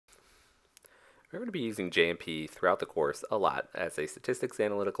We're going to be using JMP throughout the course a lot as a statistics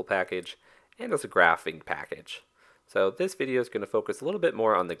analytical package and as a graphing package. So this video is going to focus a little bit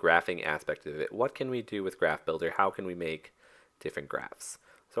more on the graphing aspect of it. What can we do with Graph Builder? How can we make different graphs?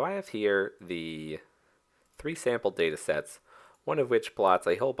 So I have here the 3 sample data sets, one of which plots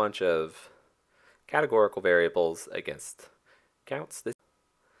a whole bunch of categorical variables against counts.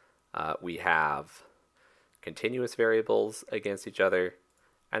 We have continuous variables against each other,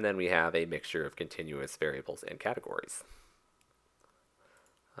 and then we have a mixture of continuous variables and categories.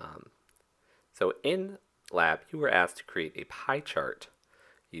 So in lab, you were asked to create a pie chart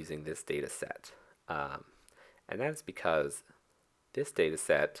using this data set. And that's because this data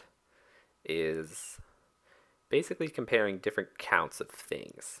set is basically comparing different counts of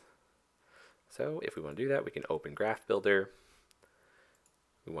things. So if we want to do that, we can open Graph Builder.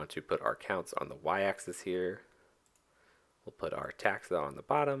 We want to put our counts on the y-axis here. We'll put our taxa on the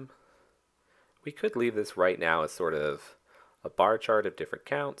bottom. We could leave this right now as sort of a bar chart of different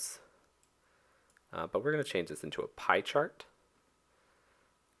counts, but we're going to change this into a pie chart.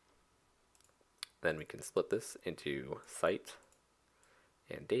 Then we can split this into site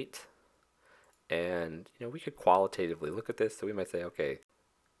and date. And we could qualitatively look at this. So we might say, okay,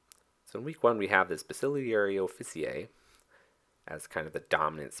 so in week 1 we have this Bacillularia officinae as kind of the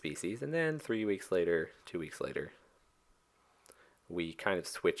dominant species, and then 3 weeks later, 2 weeks later, we kind of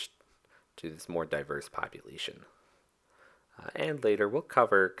switched to this more diverse population. And later we'll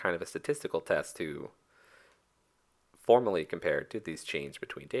cover kind of a statistical test to formally compare, did these change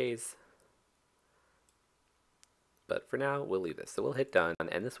between days? But for now, we'll leave this. So we'll hit done,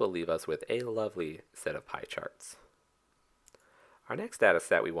 and this will leave us with a lovely set of pie charts. Our next data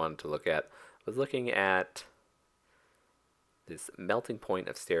set we wanted to look at was looking at this melting point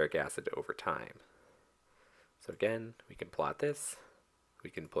of stearic acid over time. So again, we can plot this. We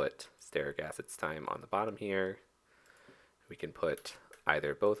can put stearic acid's time on the bottom here. We can put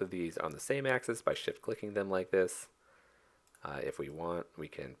either both of these on the same axis by shift-clicking them like this. If we want, we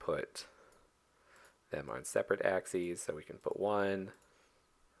can put them on separate axes, so we can put one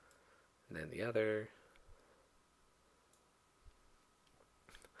and then the other.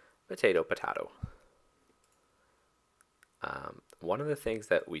 Potato, potato. One of the things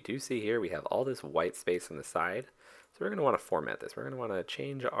that we do see here, we have all this white space on the side. So we're going to want to format this. We're going to want to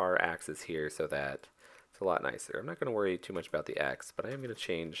change our axis here so that it's a lot nicer. I'm not going to worry too much about the X, but I am going to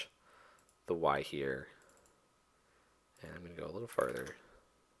change the Y here. And I'm going to go a little further.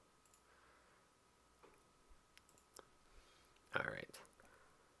 All right.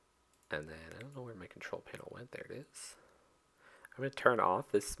 And then I don't know where my control panel went. There it is. I'm going to turn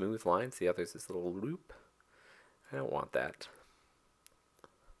off this smooth line. See how there's this little loop? I don't want that.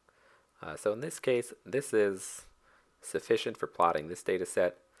 So in this case, this is sufficient for plotting this data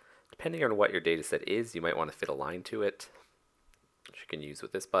set. Depending on what your data set is, you might want to fit a line to it, which you can use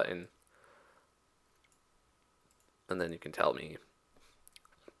with this button. And then you can tell me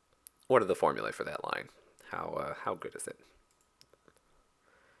what are the formulae for that line. How good is it?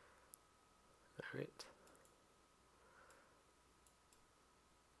 All right.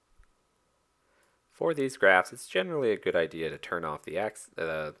 For these graphs, it's generally a good idea to turn off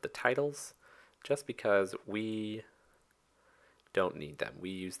the titles, just because we don't need them. We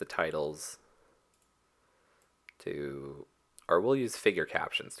use the titles or we'll use figure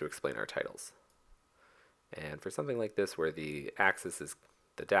captions to explain our titles. And for something like this where the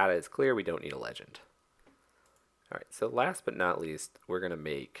data is clear, we don't need a legend. All right, so last but not least, we're going to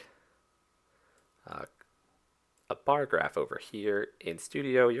make a bar graph over here. In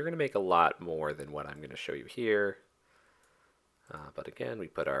Studio, you're going to make a lot more than what I'm going to show you here. But again, we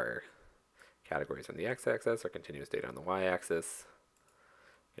put our categories on the x-axis, our continuous data on the y-axis.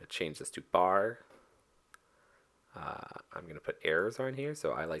 I'm going to change this to bar. I'm going to put errors on here,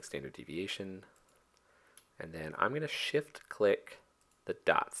 so I like standard deviation. And then I'm going to shift-click the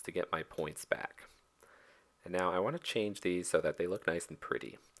dots to get my points back. And now I want to change these so that they look nice and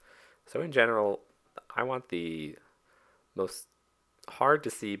pretty. So in general, I want the most hard to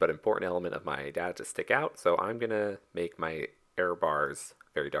see but important element of my data to stick out. So I'm going to make my error bars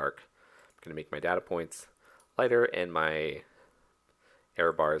very dark. I'm going to make my data points lighter and my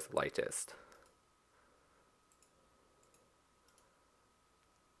error bars lightest.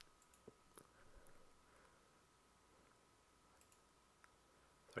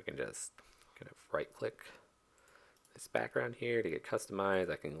 So I can just kind of right-click this background here to get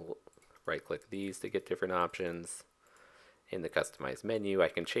customized. I can right-click these to get different options. In the Customize menu, I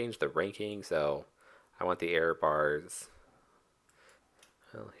can change the ranking, so I want the error bars.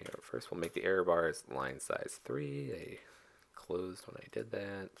 Well, here, first we'll make the error bars line size 3. They closed when I did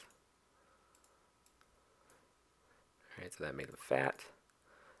that. Alright, so that made them fat.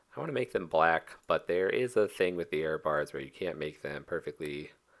 I want to make them black, but there is a thing with the error bars where you can't make them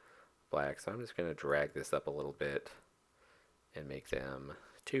perfectly black, so I'm just going to drag this up a little bit and make them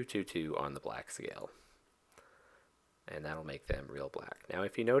 222 on the black scale. And that'll make them real black. Now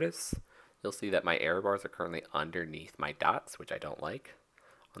if you notice, you'll see that my error bars are currently underneath my dots, which I don't like.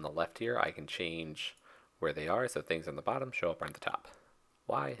 On the left here, I can change where they are, so things on the bottom show up on the top.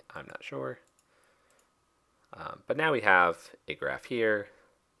 Why? I'm not sure. But now we have a graph here.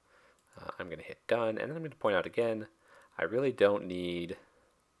 I'm going to hit done, and then I'm going to point out again, I really don't need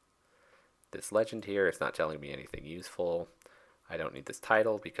this legend here. It's not telling me anything useful. I don't need this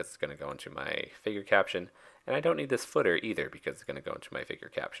title because it's going to go into my figure caption, and I don't need this footer either because it's going to go into my figure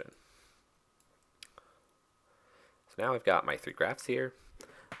caption. So now I've got my 3 graphs here.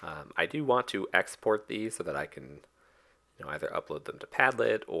 I do want to export these so that I can either upload them to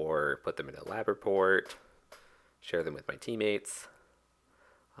Padlet or put them in a lab report, share them with my teammates.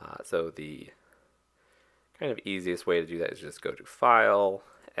 So the kind of easiest way to do that is just go to File,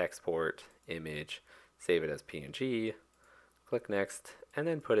 Export, Image, save it as PNG, click Next, and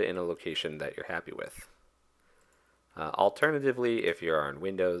then put it in a location that you're happy with. Alternatively, if you're on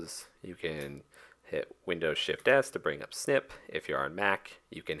Windows, you can hit Windows Shift S to bring up Snip. If you're on Mac,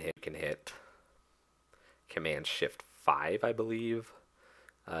 you can hit Command Shift 5, I believe,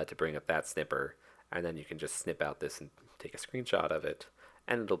 to bring up that snipper, and then you can just snip out this and take a screenshot of it,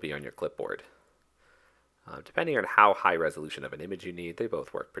 and it'll be on your clipboard. Depending on how high resolution of an image you need, they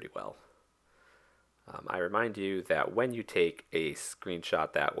both work pretty well. I remind you that when you take a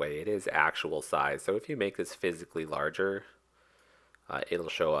screenshot that way, it is actual size, so if you make this physically larger, it'll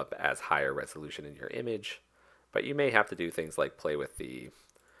show up as higher resolution in your image, but you may have to do things like play with the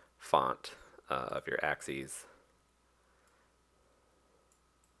font of your axes.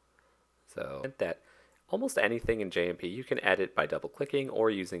 So that almost anything in JMP you can edit by double clicking or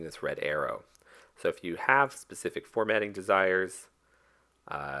using this red arrow. So if you have specific formatting desires,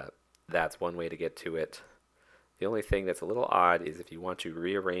 that's one way to get to it. The only thing that's a little odd is if you want to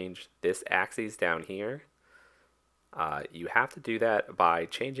rearrange this axis down here, you have to do that by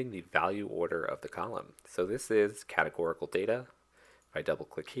changing the value order of the column. So this is categorical data. If I double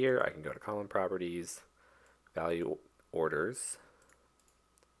click here, I can go to column properties, value orders,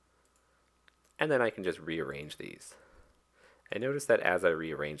 and then I can just rearrange these. And notice that as I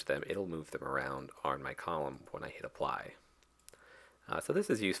rearrange them, it'll move them around on my column when I hit apply. So this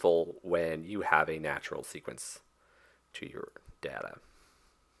is useful when you have a natural sequence to your data.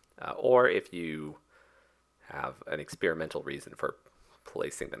 Or if you have an experimental reason for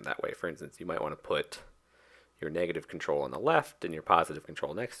placing them that way. For instance, you might want to put your negative control on the left and your positive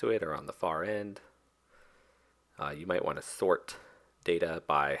control next to it or on the far end. You might want to sort data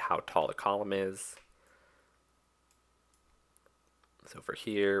by how tall the column is. So for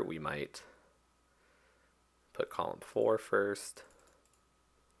here, we might put column 4 first,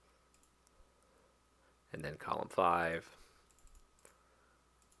 and then column 5.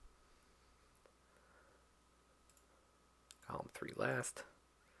 Column 3 last,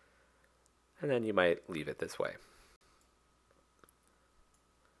 and then you might leave it this way.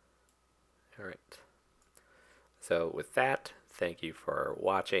 All right. So with that, thank you for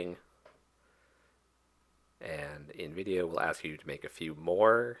watching. And in video, we'll ask you to make a few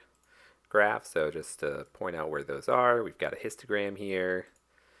more graphs. So just to point out where those are, we've got a histogram here.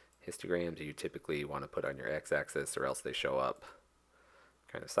 Histograms you typically want to put on your x-axis or else they show up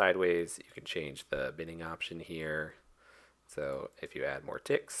kind of sideways. You can change the binning option here. So if you add more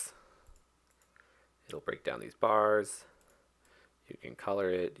ticks, it'll break down these bars. You can color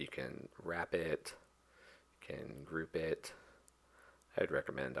it, you can wrap it, you can group it. I'd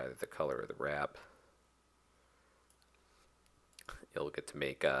recommend either the color or the wrap. You'll get to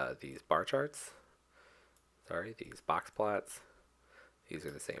make these bar charts. These box plots. These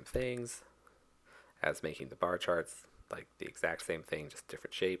are the same things as making the bar charts, like the exact same thing, just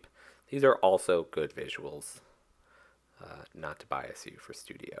different shape. These are also good visuals. Not to bias you for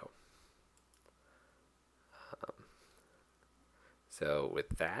studio. So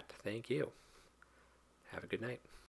with that, thank you. Have a good night.